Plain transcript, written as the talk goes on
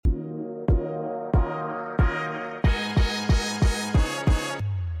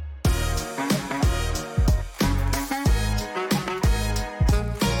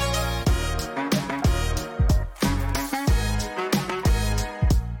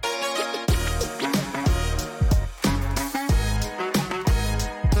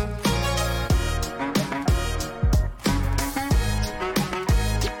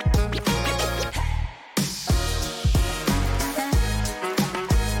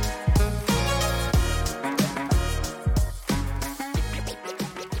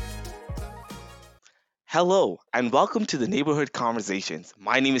Hello, and welcome to the Neighborhood Conversations.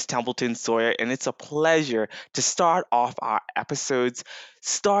 My name is Templeton Sawyer, and it's a pleasure to start off our episodes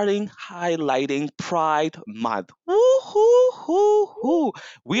starting highlighting Pride Month. Woo-hoo-hoo-hoo.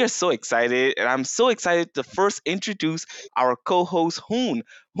 We are so excited, and I'm so excited to first introduce our co host, Hoon.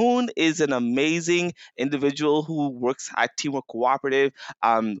 Hoon is an amazing individual who works at Teamwork Cooperative.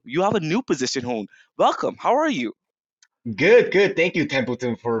 You have a new position, Hoon. Welcome. How are you? Good, good. Thank you,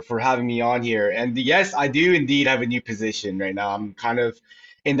 Templeton, for having me on here. And yes, I do indeed have a new position right now. I'm kind of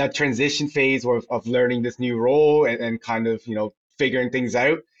in that transition phase of learning this new role and kind of, figuring things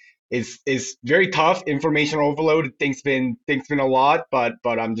out. Is very tough, information overload. Things been a lot, but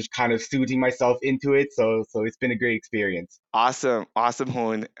I'm just kind of suiting myself into it. So it's been a great experience. Awesome, awesome,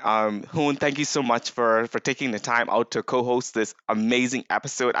 Hoon. Hoon, thank you so much for taking the time out to co-host this amazing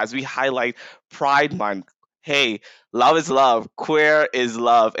episode as we highlight Pride Month. Hey, love is love, queer is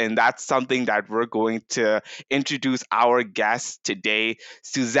love, and that's something that we're going to introduce our guest today,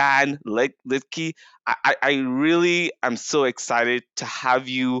 Susanne Litke. I really am so excited to have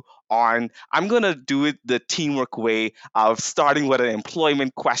you on. I'm gonna do it the teamwork way of starting with an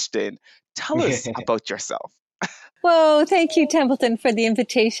employment question. Tell us about yourself. Well, thank you, Templeton, for the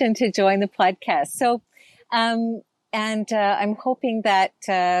invitation to join the podcast. Um, I'm hoping that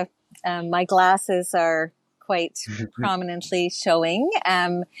my glasses are quite prominently showing.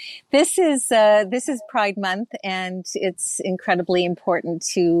 This is Pride Month, and it's incredibly important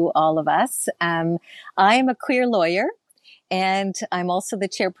to all of us. I'm a queer lawyer. And I'm also the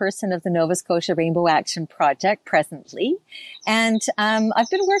chairperson of the Nova Scotia Rainbow Action Project presently. And I've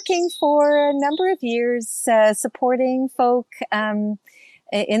been working for a number of years supporting folk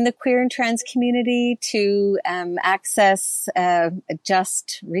in the queer and trans community to access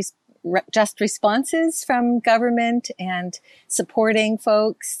just responses from government and supporting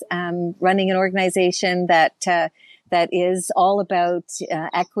folks, running an organization that is all about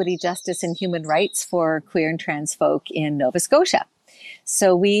equity, justice, and human rights for queer and trans folk in Nova Scotia.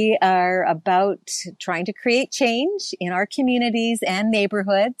 So we are about trying to create change in our communities and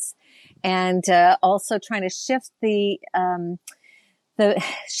neighborhoods, and also trying to shift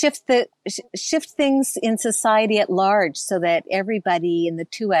things in society at large so that everybody in the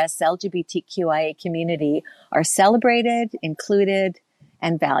 2S LGBTQIA community are celebrated, included,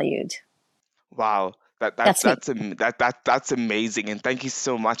 and valued. Wow, That's me. that's amazing, and thank you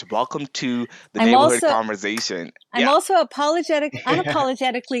so much. Welcome to the I'm neighborhood also conversation. I'm Yeah, also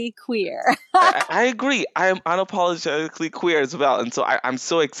unapologetically queer. I agree. I am unapologetically queer as well, and so I'm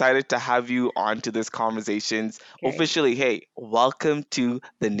so excited to have you on to this conversations. Great. Officially, hey, welcome to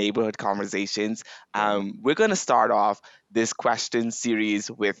the neighborhood conversations. We're gonna start off this question series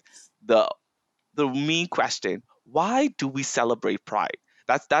with the the main question: why do we celebrate Pride?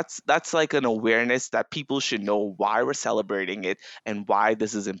 That's like an awareness that people should know why we're celebrating it and why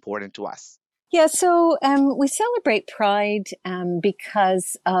this is important to us. Yeah, so we celebrate Pride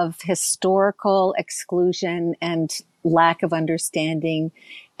because of historical exclusion and lack of understanding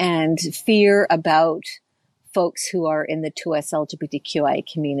and fear about folks who are in the 2S LGBTQI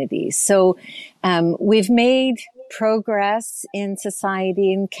community. So we've made progress in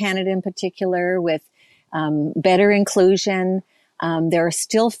society, in Canada in particular, with better inclusion. There are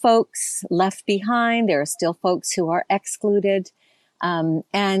still folks left behind. There are still folks who are excluded. And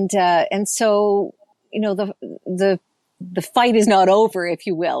so, the fight is not over, if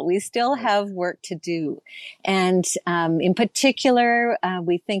you will. We still Right. have work to do. And, in particular,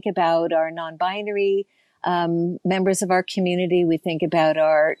 we think about our non-binary, members of our community. We think about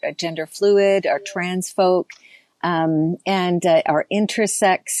our gender fluid, our trans folk, and our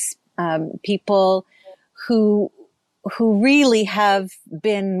intersex, people who really have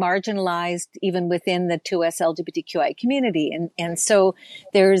been marginalized even within the 2S LGBTQI community. And so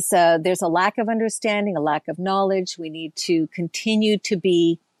there's a lack of understanding, a lack of knowledge. We need to continue to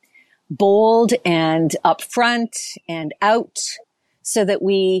be bold and upfront and out so that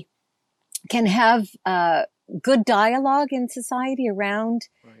we can have good dialogue in society around,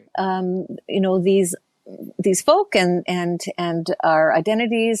 Right. these folk and our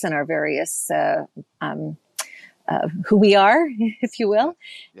identities and our various, who we are, if you Yeah. will,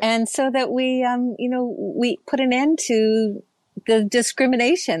 Yeah. and so that we put an end to the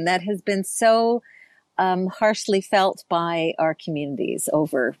discrimination that has been so harshly felt by our communities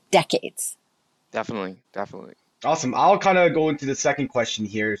over decades. Definitely. Definitely. Awesome. I'll kind of go into the second question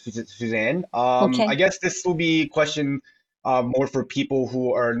here, Suzanne. I Okay. guess this will be a question more for people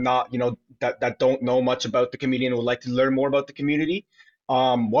who are not, that don't know much about the community and would like to learn more about the community.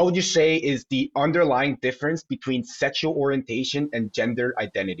 What would you say is the underlying difference between sexual orientation and gender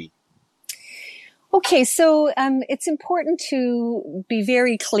identity? Okay, so it's important to be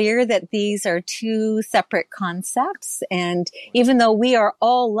very clear that these are two separate concepts. And even though we are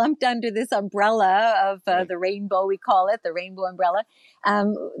all lumped under this umbrella of the rainbow, we call it the rainbow umbrella,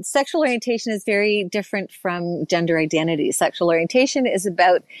 sexual orientation is very different from gender identity. Sexual orientation is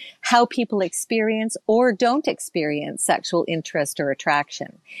about how people experience or don't experience sexual interest or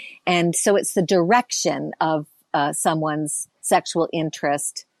attraction. And so it's the direction of someone's sexual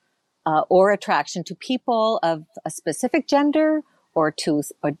interest or attraction to people of a specific gender or to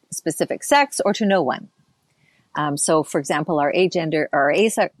a specific sex or to no one. So, for example, our agender, our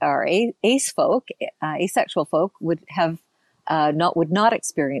ace folk, asexual folk would have would not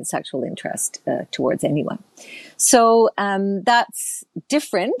experience sexual interest towards anyone. So that's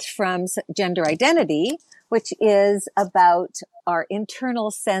different from gender identity, which is about our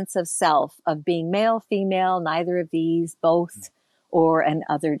internal sense of self, of being male, female, neither of these, both, or an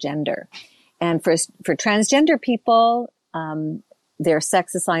other gender. And for transgender people, their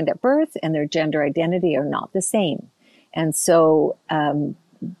sex assigned at birth and their gender identity are not the same. And so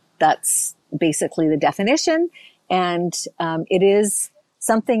that's basically the definition. And it is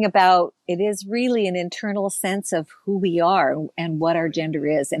something about, it is really an internal sense of who we are and what our gender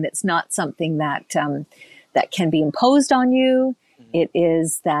is. And it's not something that that can be imposed on you. It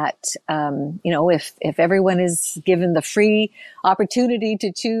is that, if everyone is given the free opportunity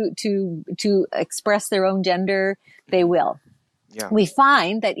to express their own gender, they will. Yeah. We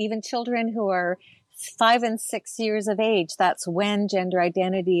find that even children who are 5 and 6 years of age, that's when gender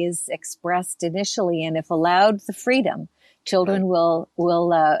identity is expressed initially. And if allowed the freedom, children will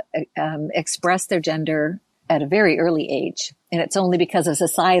express their gender at a very early age. And it's only because of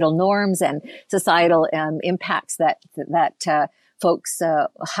societal norms and societal impacts that folks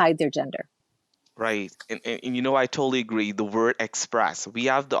hide their gender. Right. And I totally agree. The word express, we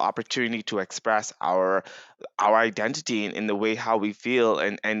have the opportunity to express our identity in the way how we feel,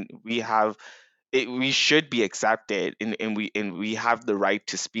 and we have it, we should be accepted, and we have the right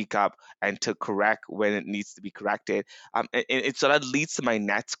to speak up and to correct when it needs to be corrected. So that leads to my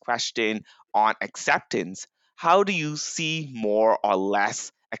next question on acceptance. How do you see more or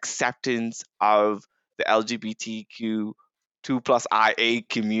less acceptance of the LGBTQ 2+IA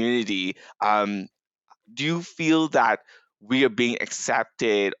community? Do you feel that we are being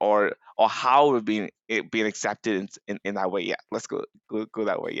accepted, or how we're being accepted in that way? Yeah, let's go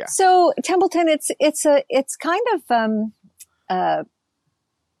that way. Yeah. So Templeton, it's kind of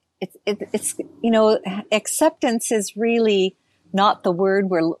it's acceptance is really not the word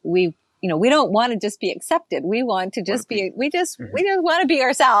where we don't want to just be accepted. We want to just be we just want to be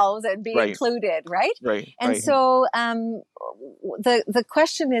ourselves and be included, right? Right. And so the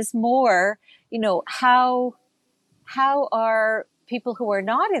question is more, how are people who are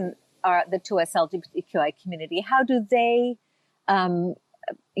not in the 2S LGBTQI community, how do they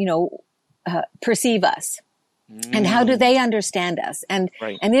perceive us? And how do they understand us? And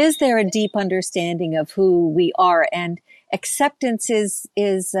is there a deep understanding of who we are? And acceptance is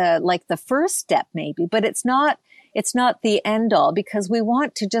like the first step, maybe, but it's not the end all, because we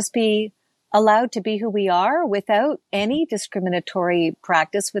want to just be allowed to be who we are without any discriminatory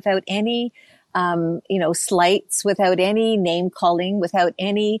practice, without any slights, without any name calling, without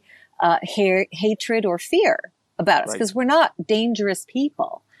any hatred or fear about us, because we're not dangerous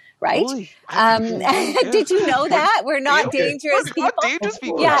people. Right? Did you know that? We're not dangerous people. Not dangerous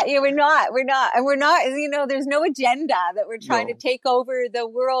people. Yeah, we're not. And we're not, there's no agenda that we're trying to take over the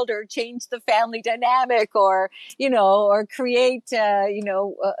world or change the family dynamic or create,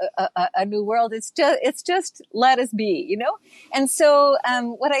 a new world. It's just let us be, And so,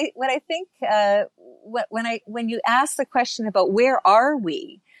 what I think, when you ask the question about where are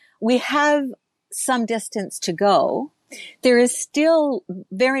we have some distance to go. There is still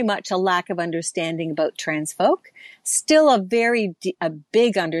very much a lack of understanding about trans folk, still a big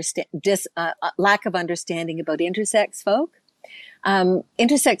lack of understanding about intersex folk.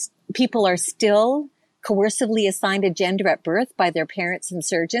 Intersex people are still coercively assigned a gender at birth by their parents and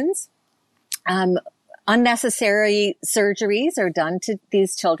surgeons. Unnecessary surgeries are done to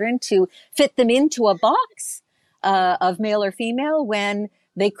these children to fit them into a box of male or female when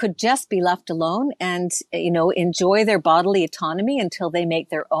they could just be left alone and, enjoy their bodily autonomy until they make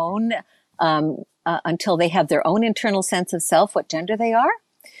their own, until they have their own internal sense of self, what gender they are.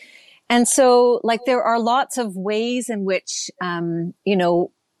 And so, there are lots of ways in which, we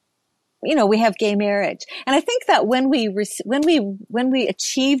have gay marriage. And I think that when we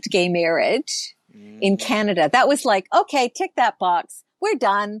achieved gay marriage in Canada, that was like, okay, tick that box. we're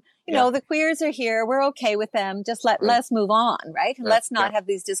done. The queers are here. We're okay with them. Just let's move on, right? And let's not have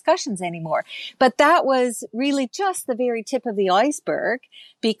these discussions anymore. But that was really just the very tip of the iceberg,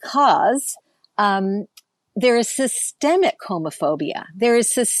 because there is systemic homophobia. There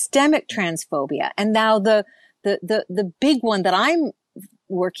is systemic transphobia. And now the big one that I'm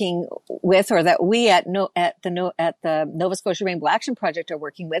working with, or that we at the Nova Scotia Rainbow Action Project are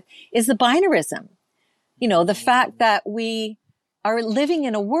working with, is the binarism. The fact that we are living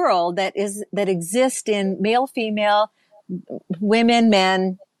in a world that exists in male, female, women,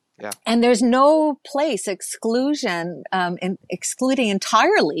 men, and there's no place exclusion, excluding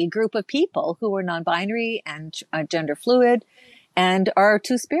entirely a group of people who are non-binary and gender fluid, and are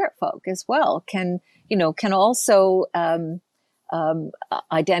two-spirit folk as well, can also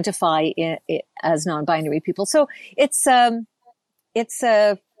identify as non-binary people. So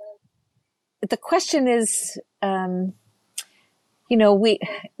the question is,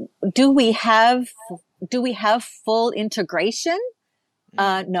 do we have full integration?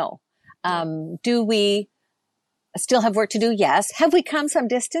 No. Do we still have work to do? Yes. Have we come some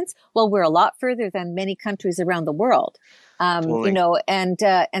distance? Well, we're a lot further than many countries around the world. Totally. And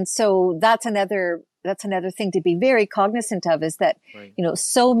so that's another thing to be very cognizant of, is that,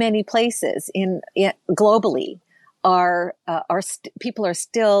 so many places globally people are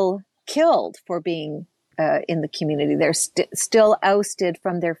still killed for being in the community. They're still ousted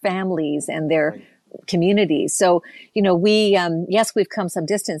from their families and their communities. So, yes, we've come some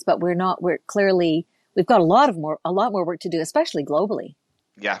distance, but we've got a lot more work to do, especially globally.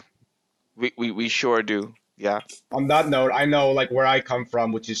 Yeah, we sure do. Yeah. On that note, I know, like, where I come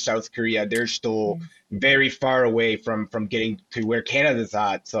from, which is South Korea, they're still very far away from getting to where Canada's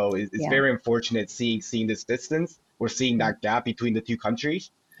at. So it's very unfortunate seeing this distance, or seeing that gap between the two countries.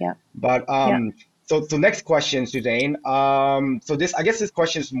 Yeah. But So next question, Susanne. So I guess this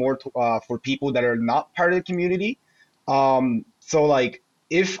question is more for people that are not part of the community. So like,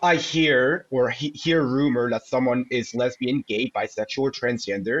 if I hear rumor that someone is lesbian, gay, bisexual, or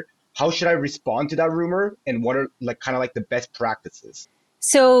transgender, how should I respond to that rumor, and what are the best practices?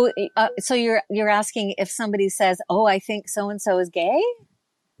 So you're asking if somebody says, "Oh, I think so and so is gay."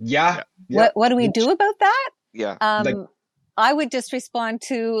 Yeah. What do we do about that? Yeah. I would just respond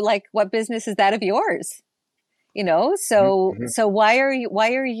to, what business is that of yours? So why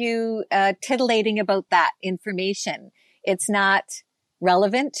are you titillating about that information? It's not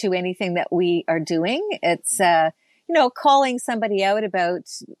relevant to anything that we are doing. It's calling somebody out about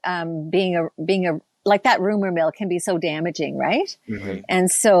being a like that rumor mill can be so damaging, right? Mm-hmm.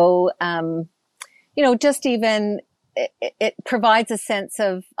 And so just even it provides a sense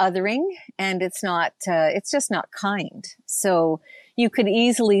of othering, and it's just not kind. So you could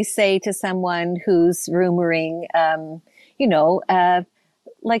easily say to someone who's rumoring,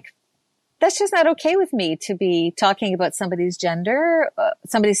 that's just not okay with me to be talking about somebody's gender,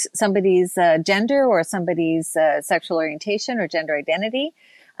 somebody's gender, or somebody's sexual orientation or gender identity.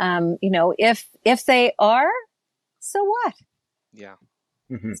 If they are, so what? Yeah.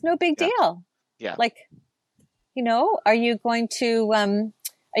 Mm-hmm. It's no big deal. Yeah. Are you going to,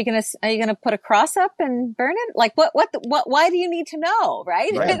 are you going to put a cross up and burn it? Why do you need to know?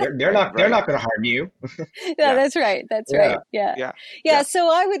 Right. They're not going to harm you. Yeah, that's right. That's right. Yeah. So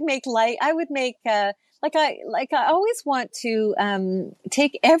I would make I always want to,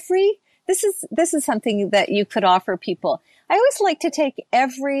 take this is something that you could offer people. I always like to take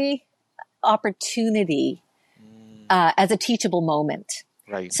every opportunity, as a teachable moment.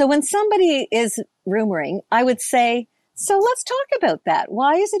 Right. So when somebody is rumoring, I would say, so let's talk about that.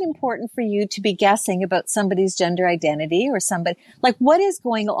 Why is it important for you to be guessing about somebody's gender identity, or somebody, what is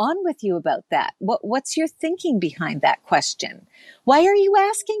going on with you about that? What's your thinking behind that question? Why are you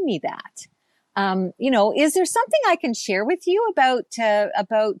asking me that? Is there something I can share with you about the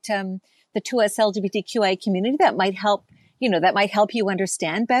 2S LGBTQI community that might help you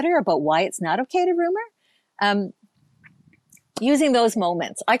understand better about why it's not okay to rumor? Using those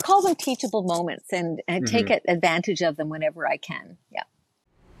moments. I call them teachable moments, and take advantage of them whenever I can. Yeah.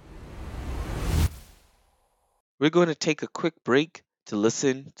 We're going to take a quick break to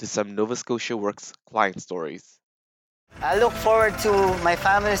listen to some Nova Scotia Works client stories. I look forward to my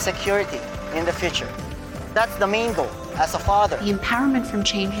family's security in the future. That's the main goal as a father. The empowerment from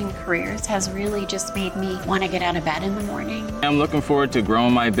changing careers has really just made me want to get out of bed in the morning. I'm looking forward to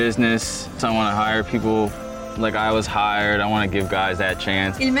growing my business. So I want to hire people like I was hired. I want to give guys that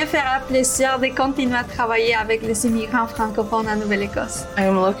chance. Il me fera plaisir de continuer à travailler avec les immigrants francophones en Nouvelle-Écosse. I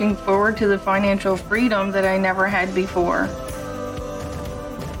am looking forward to the financial freedom that I never had before.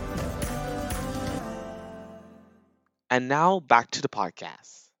 And now back to the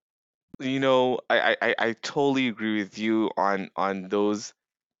podcast. I totally agree with you on those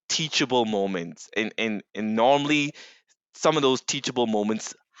teachable moments, and normally some of those teachable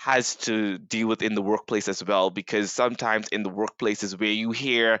moments has to deal with in the workplace as well, because sometimes in the workplaces where you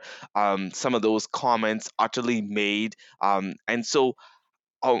hear some of those comments utterly made, and so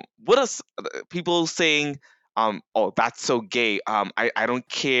what are people saying, oh, that's so gay, I don't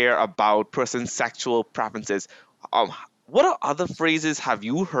care about person's sexual preferences. What are other phrases have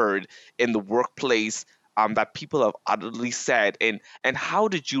you heard in the workplace that people have utterly said, and how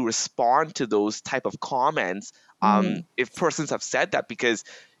did you respond to those type of comments, Mm, if persons have said that? Because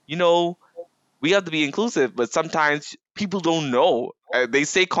you know we have to be inclusive, but sometimes people don't know. They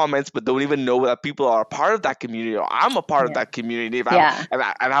say comments, but don't even know that people are a part of that community, or I'm a part of yeah. that community. If I'm, Yeah. and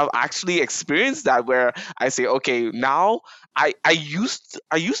I've actually experienced that, where I say, okay, now I used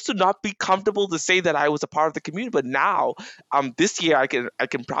to not be comfortable to say that I was a part of the community, but now, this year I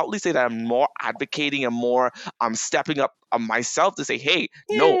can proudly say that I'm more advocating and more stepping up myself to say, hey,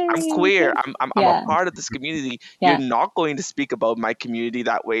 no, I'm Yay. queer. Good. I'm a Yeah. part of this community. You're Yeah. not going to speak about my community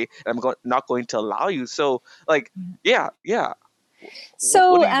that way, and not going to allow you. So, like, yeah, yeah. What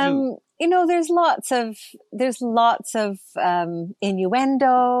So, do you do? there's lots of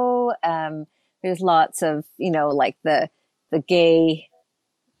innuendo. There's lots of, like the gay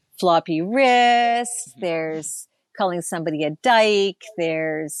floppy wrist. Mhm. There's calling somebody a dyke.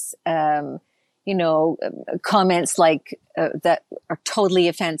 There's, comments like that are totally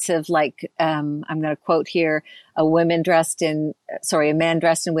offensive. Like, I'm going to quote here: a man dressed in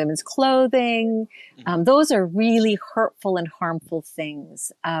women's clothing. Mhm. Those are really hurtful and harmful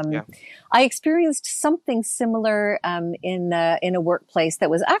things. Yeah. I experienced something similar in a workplace that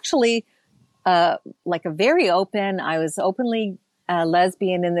was actually like a very open. I was openly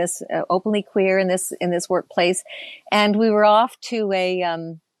lesbian in this, openly queer in this workplace, and we were off to a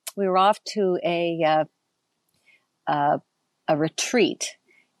retreat,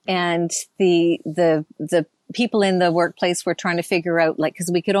 and the people in the workplace were trying to figure out, like,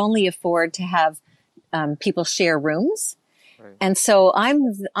 because we could only afford to have people share rooms, Right. and so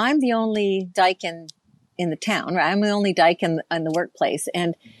I'm the only dyke in the town, right? I'm the only dyke in the workplace,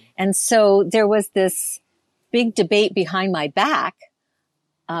 and so there was this big debate behind my back,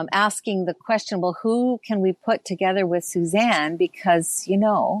 asking the question, well, who can we put together with Susanne, because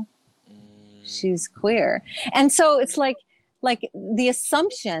Mm. she's queer. And so it's like the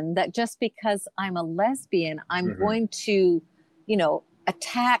assumption that just because I'm a lesbian, I'm Hmm. going to,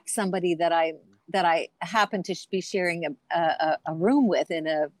 attack somebody that I happen to be sharing a room with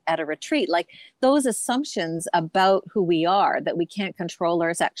at a retreat. Like, those assumptions about who we are, that we can't control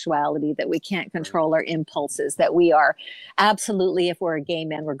our sexuality, that we can't Right. control our impulses, that we are absolutely, if we're a gay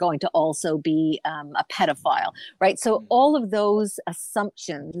man, we're going to also be a pedophile, right? So Mhm. all of those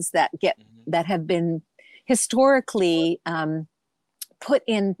assumptions Mhm. that have been historically put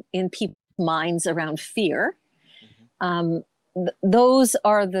in people's minds around fear, Mhm. um, those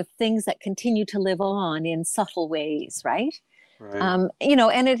are the things that continue to live on in subtle ways, right? Right.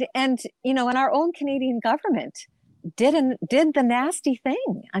 And our own Canadian government did the nasty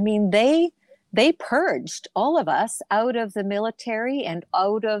thing. I mean, they purged all of us out of the military and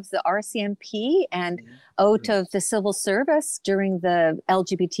out of the RCMP and Mhm. out of the civil service during the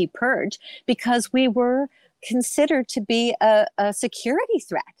LGBT purge, because we were considered to be a security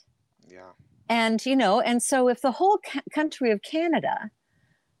threat. Yeah. And so if the whole country of Canada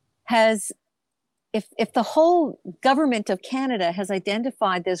has, if the whole government of Canada has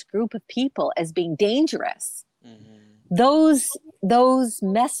identified this group of people as being dangerous, Mhm. those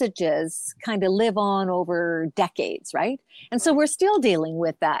messages kind of live on over decades, right? And so Right. we're still dealing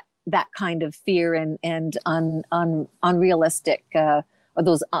with that kind of fear and unrealistic, or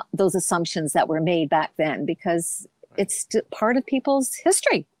those assumptions that were made back then, because Right. it's part of people's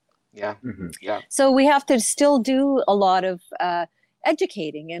history. Yeah. Hmm. Yeah. So we have to still do a lot of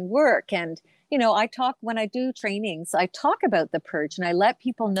educating and work. And, when I do trainings, I talk about the purge, and I let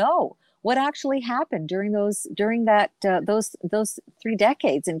people know what actually happened during those 3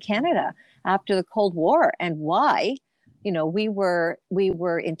 decades in Canada after the Cold War, and why, we were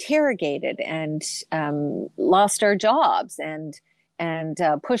interrogated and lost our jobs and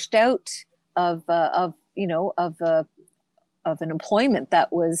pushed out of an employment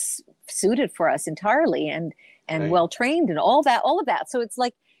that was suited for us entirely, and Right. well trained, and all of that. So it's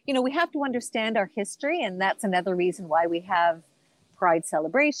like, we have to understand our history, and that's another reason why we have pride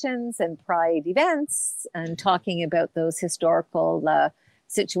celebrations and pride events, and Mhm. talking about those historical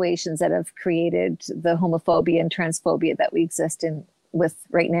situations that have created the homophobia and transphobia that we exist in with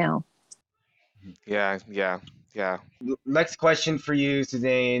right now. Yeah. Yeah. Yeah. Next question for you,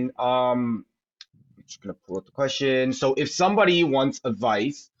 Suzanne. I'm just gonna pull up the question. So if somebody wants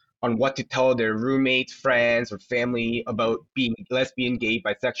advice on what to tell their roommates, friends, or family about being lesbian, gay,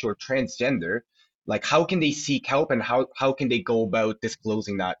 bisexual, or transgender, like how can they seek help and how can they go about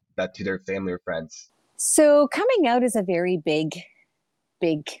disclosing that to their family or friends? So coming out is a very big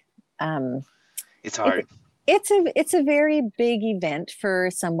um, It's it, hard. it's a very big event for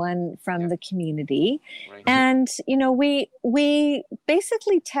someone from the community. Right. And we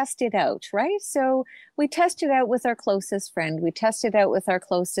basically test it out, right? So we test it out with our closest friend, we test it out with our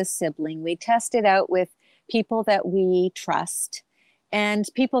closest sibling, we test it out with people that we trust and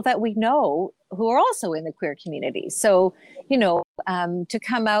people that we know who are also in the queer community. So to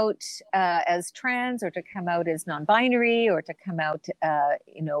come out as trans, or to come out as non-binary, or to come out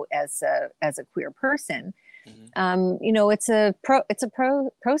as a queer person, it's a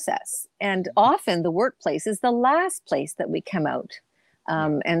process, and often the workplace is the last place that we come out.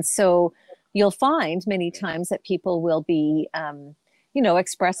 And so you'll find many times that people will be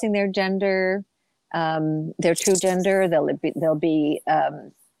expressing their gender, their true gender. They'll be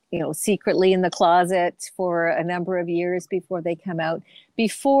secretly in the closet for a number of years before they come out,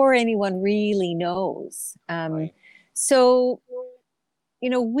 before anyone really knows. So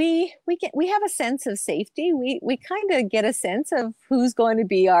we have a sense of safety. We kind of get a sense of who's going to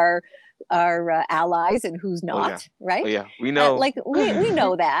be our allies and who's not, right? Oh yeah, we know. We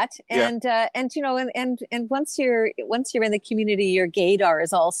know that, Yeah. and once you're in the community, your gaydar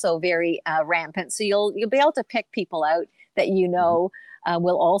is also very rampant. So you'll be able to pick people out that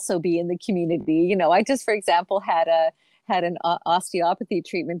will also be in the community. I just, for example, had an osteopathy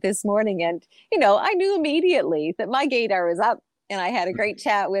treatment this morning, and I knew immediately that my gaydar was up. And I had a great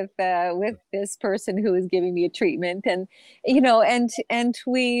chat with this person who was giving me a treatment, and and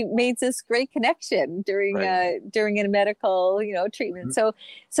we made this great connection during a medical treatment. So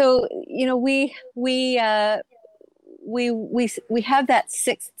we have that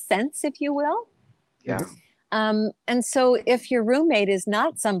sixth sense, if you will. Yeah. And so if your roommate is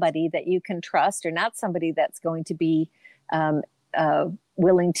not somebody that you can trust, or not somebody that's going to be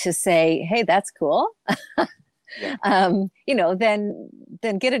willing to say, "Hey, that's cool," then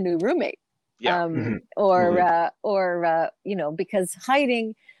get a new roommate. Yeah. Because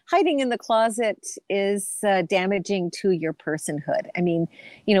hiding in the closet is damaging to your personhood. I mean,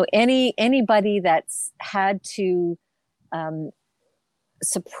 anybody that's had to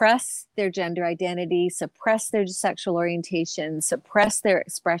suppress their gender identity, suppress their sexual orientation, suppress their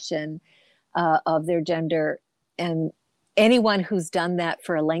expression of their gender, and anyone who's done that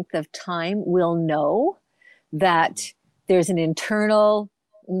for a length of time will know that there's an internal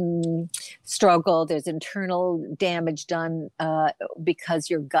struggle, there's internal damage done because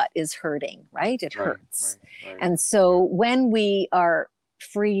your gut is hurting, right? It hurts. Right. And so when we are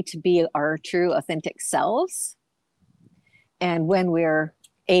free to be our true, authentic selves, and when we're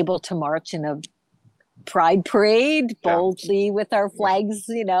able to march in a pride parade boldly with our flags,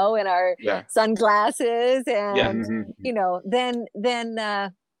 and our sunglasses, and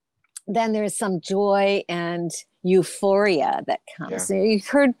then there's some joy and euphoria that comes. So you've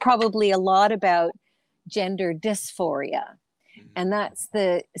heard probably a lot about gender dysphoria, and that's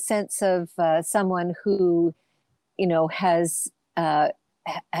the sense of someone who has been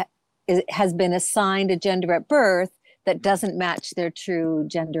assigned a gender at birth that doesn't match their true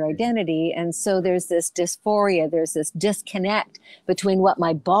gender identity. And so there's this dysphoria, there's this disconnect between what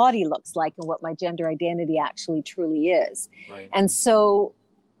my body looks like and what my gender identity actually truly is. Right. And so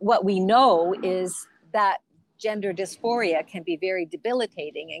what we know is that gender dysphoria can be very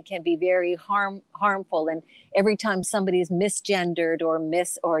debilitating and can be very harmful. And every time somebody is misgendered or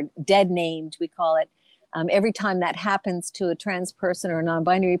dead named, we call it, every time that happens to a trans person or a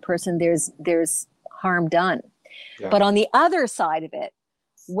non-binary person, there's harm done. Yeah. But on the other side of it,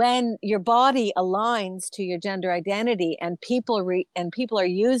 when your body aligns to your gender identity, and people are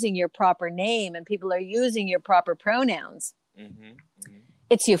using your proper name, and people are using your proper pronouns,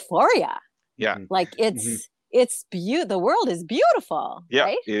 it's euphoria. Yeah. Like it's the world is beautiful. Yeah,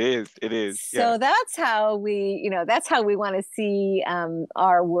 right? It is. So that's how we want to see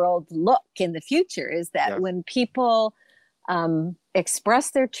our world look in the future, is that when people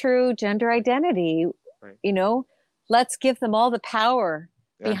express their true gender identity, let's give them all the power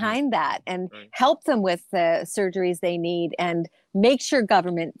behind that, and help them with the surgeries they need, and make sure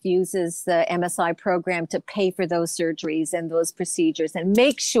government uses the MSI program to pay for those surgeries and those procedures, and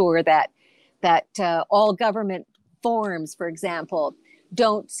make sure that all government forms, for example,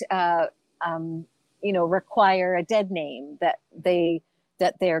 don't require a dead name, that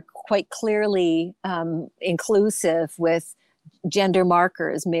that they're quite clearly inclusive with gender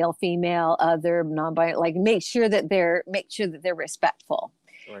markers, male, female, other, non-binary, like make sure that they're respectful.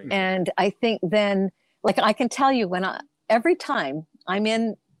 Right. And I think then, like I can tell you every time I'm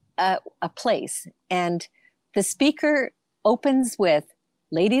in a place and the speaker opens with,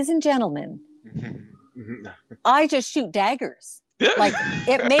 ladies and gentlemen, I just shoot daggers. Like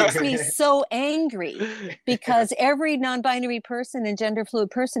it makes me so angry because every non-binary person and gender fluid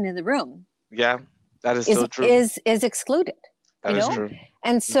person in the room that is so true. is excluded. That is true.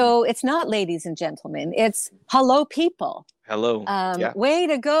 And so it's not ladies and gentlemen, it's hello people. Hello. Way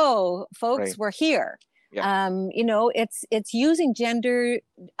to go, folks. Right. We're here. Yeah. It's using gender,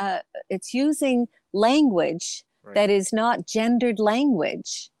 it's using language that is not gendered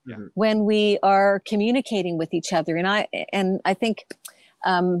language when we are communicating with each other. And I think,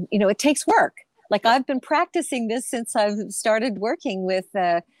 it takes work. Like I've been practicing this since I've started working with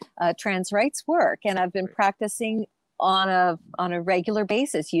trans rights work, and I've been practicing on a regular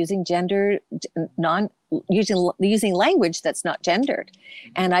basis using using language that's not gendered.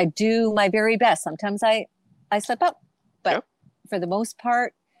 And I do my very best. Sometimes I slip up, but for the most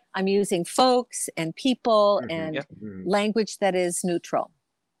part, I'm using folks and people and language that is neutral.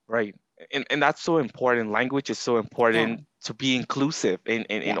 Right. And that's so important. Language is so important to be inclusive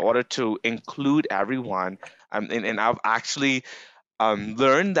in order to include everyone. And I've actually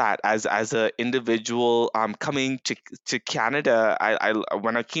learned that as an individual coming to Canada.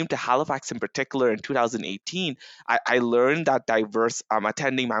 When I came to Halifax in particular in 2018, I learned that diverse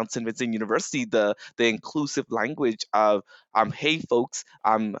attending Mount St. Vincent University, the inclusive language of hey folks,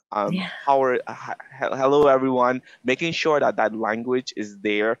 hello everyone, making sure that language is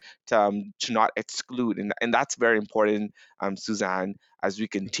there to not exclude, and that's very important, Susanne, as we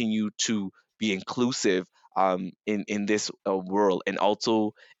continue to be inclusive in this world, and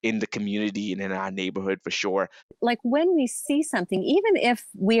also in the community and in our neighborhood for sure. Like when we see something, even if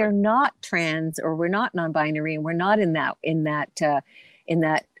we are not trans or we're not non-binary and we're not in that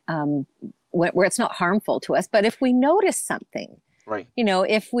where it's not harmful to us, but if we notice something, right?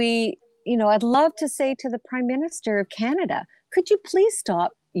 If we, I'd love to say to the Prime Minister of Canada, could you please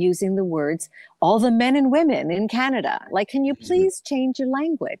stop using the words all the men and women in Canada? Like, can you please change your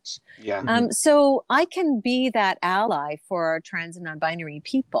language? So I can be that ally for our trans and non-binary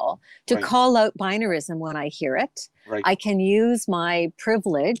people to call out binarism when I hear it. I can use my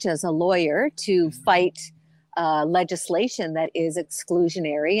privilege as a lawyer to fight legislation that is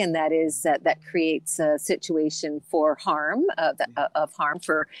exclusionary and that creates a situation for harm of harm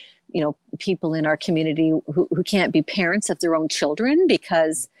for people in our community who can't be parents of their own children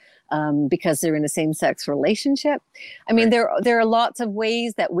because they're in a same-sex relationship. I mean, there are lots of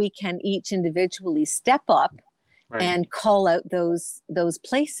ways that we can each individually step up and call out those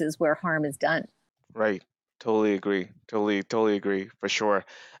places where harm is done. Right. Totally agree. Totally agree for sure.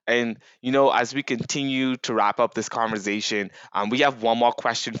 And as we continue to wrap up this conversation, we have one more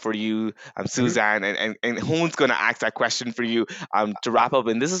question for you, Susanne, and Hoon's going to ask that question for you to wrap up.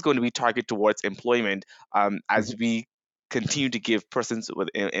 And this is going to be targeted towards employment as we continue to give persons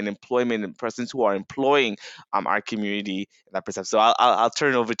in employment and persons who are employing our community that perception. So I'll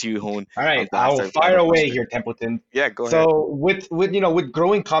turn it over to you, Hoon. All right, I'll fire away here, Templeton. Yeah, go ahead. So with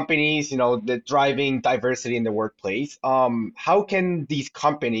growing companies, the driving diversity in the workplace, how can these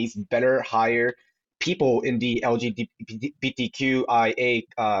companies better hire people in the LGBTQIA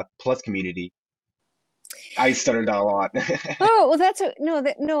plus community? I stuttered that a lot. Oh,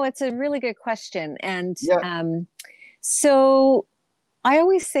 well, it's a really good question. And so I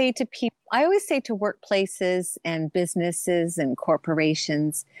always say to workplaces and businesses and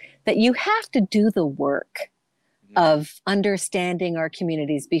corporations that you have to do the work of understanding our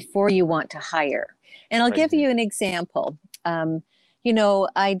communities before you want to hire. And I'll give you an example.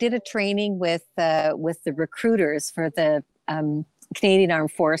 I did a training with the recruiters for the Canadian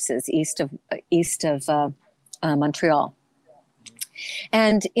Armed Forces east of Montreal.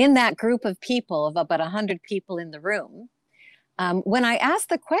 And in that group of people, of about 100 people in the room, when I asked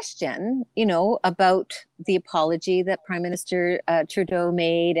the question, about the apology that Prime Minister Trudeau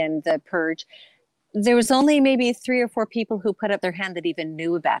made and the purge, there was only maybe 3 or 4 people who put up their hand that even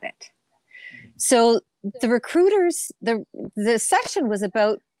knew about it. So the recruiters, the session was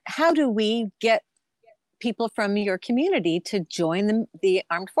about how do we get people from your community to join the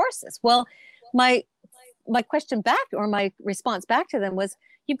armed forces? Well, my question back, or my response back to them, was,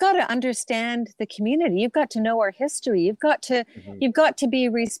 you've got to understand the community. You've got to know our history. You've got to be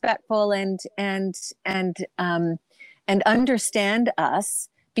respectful and understand us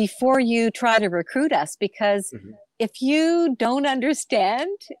before you try to recruit us, because if you don't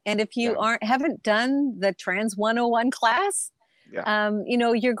understand, and if you haven't done the Trans 101 class,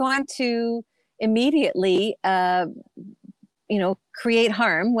 you're going to immediately, create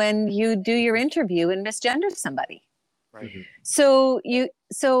harm when you do your interview and misgender somebody. Right. So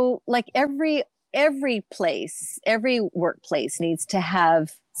like every place, every workplace needs to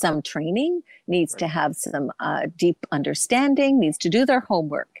have some training, needs to have some deep understanding, needs to do their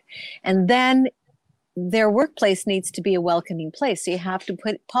homework. And then their workplace needs to be a welcoming place. So you have to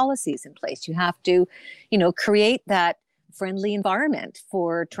put policies in place. You have to, create that friendly environment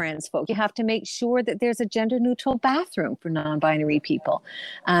for trans folk. You have to make sure that there's a gender neutral bathroom for non-binary people.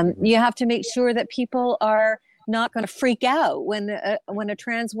 You have to make sure that people are not going to freak out when a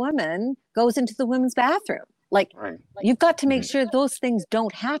trans woman goes into the women's bathroom. Like, you've got to make sure those things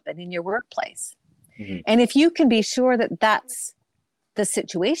don't happen in your workplace. And if you can be sure that that's the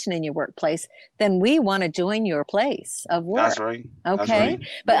situation in your workplace, then we want to join your place of work. That's right. Okay. That's right.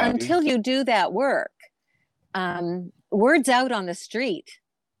 But until you do that work, words out on the street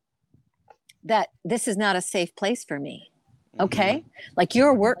that this is not a safe place for me. Okay. Like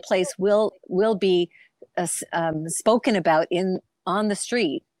your workplace will be spoken about on the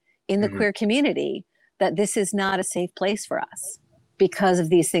street in the queer community, that this is not a safe place for us because of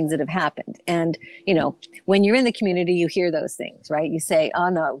these things that have happened. And, when you're in the community, you hear those things, right? You say, oh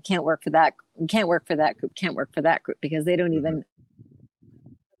no, we can't work for that. We can't work for that group. Can't work for that group, because they don't even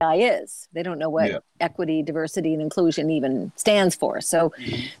they don't know what equity, diversity, and inclusion even stands for. So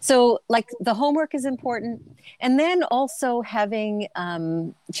like the homework is important. And then also having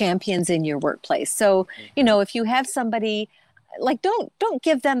champions in your workplace. So, if you have somebody, like, don't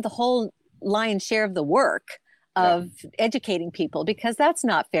give them the whole lion's share of the work of educating people, because that's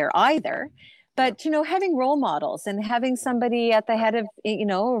not fair either. But, having role models and having somebody at the head of,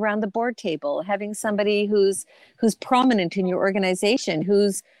 around the board table, having somebody who's prominent in your organization,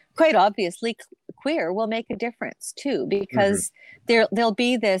 who's quite obviously queer, will make a difference too, because there'll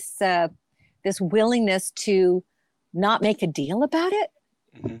be this willingness to not make a deal about it,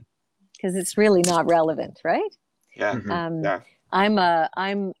 because it's really not relevant, right? If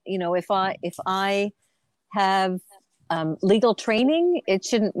I have legal training, it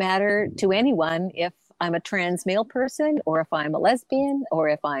shouldn't matter to anyone if I'm a trans male person, or if I'm a lesbian, or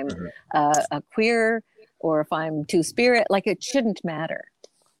if I'm a queer, or if I'm two-spirit. Like, it shouldn't matter.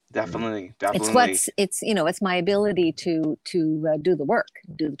 Definitely. It's my ability to do the work.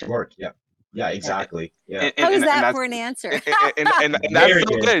 Yeah, exactly. Yeah. How is that for an answer? And that's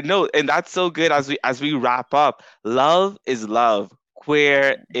so good. No, and that's so good as we wrap up. Love is love.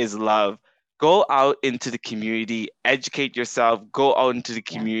 Queer is love. Go out into the community, educate yourself, go out into the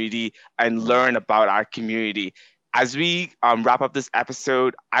community and learn about our community. As we wrap up this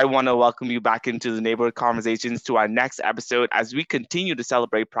episode, I want to welcome you back into the Neighborhood Conversations to our next episode as we continue to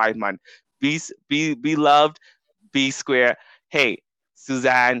celebrate Pride Month. Be loved, be square. Hey,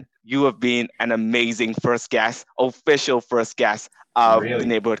 Susanne, you have been an amazing official first guest of the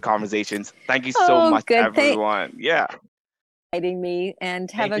Neighborhood Conversations. Thank you so much, everyone. Inviting me, and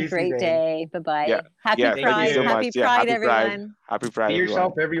have a great day. Bye-bye. Happy Pride. Thank you so much. Happy Pride, everyone. Happy Pride. Be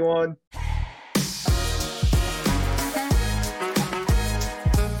yourself, everyone.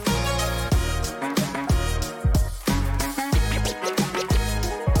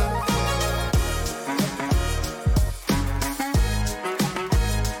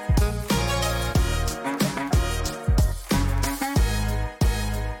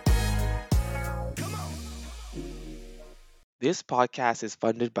 This podcast is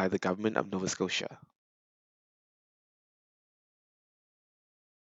funded by the Government of Nova Scotia.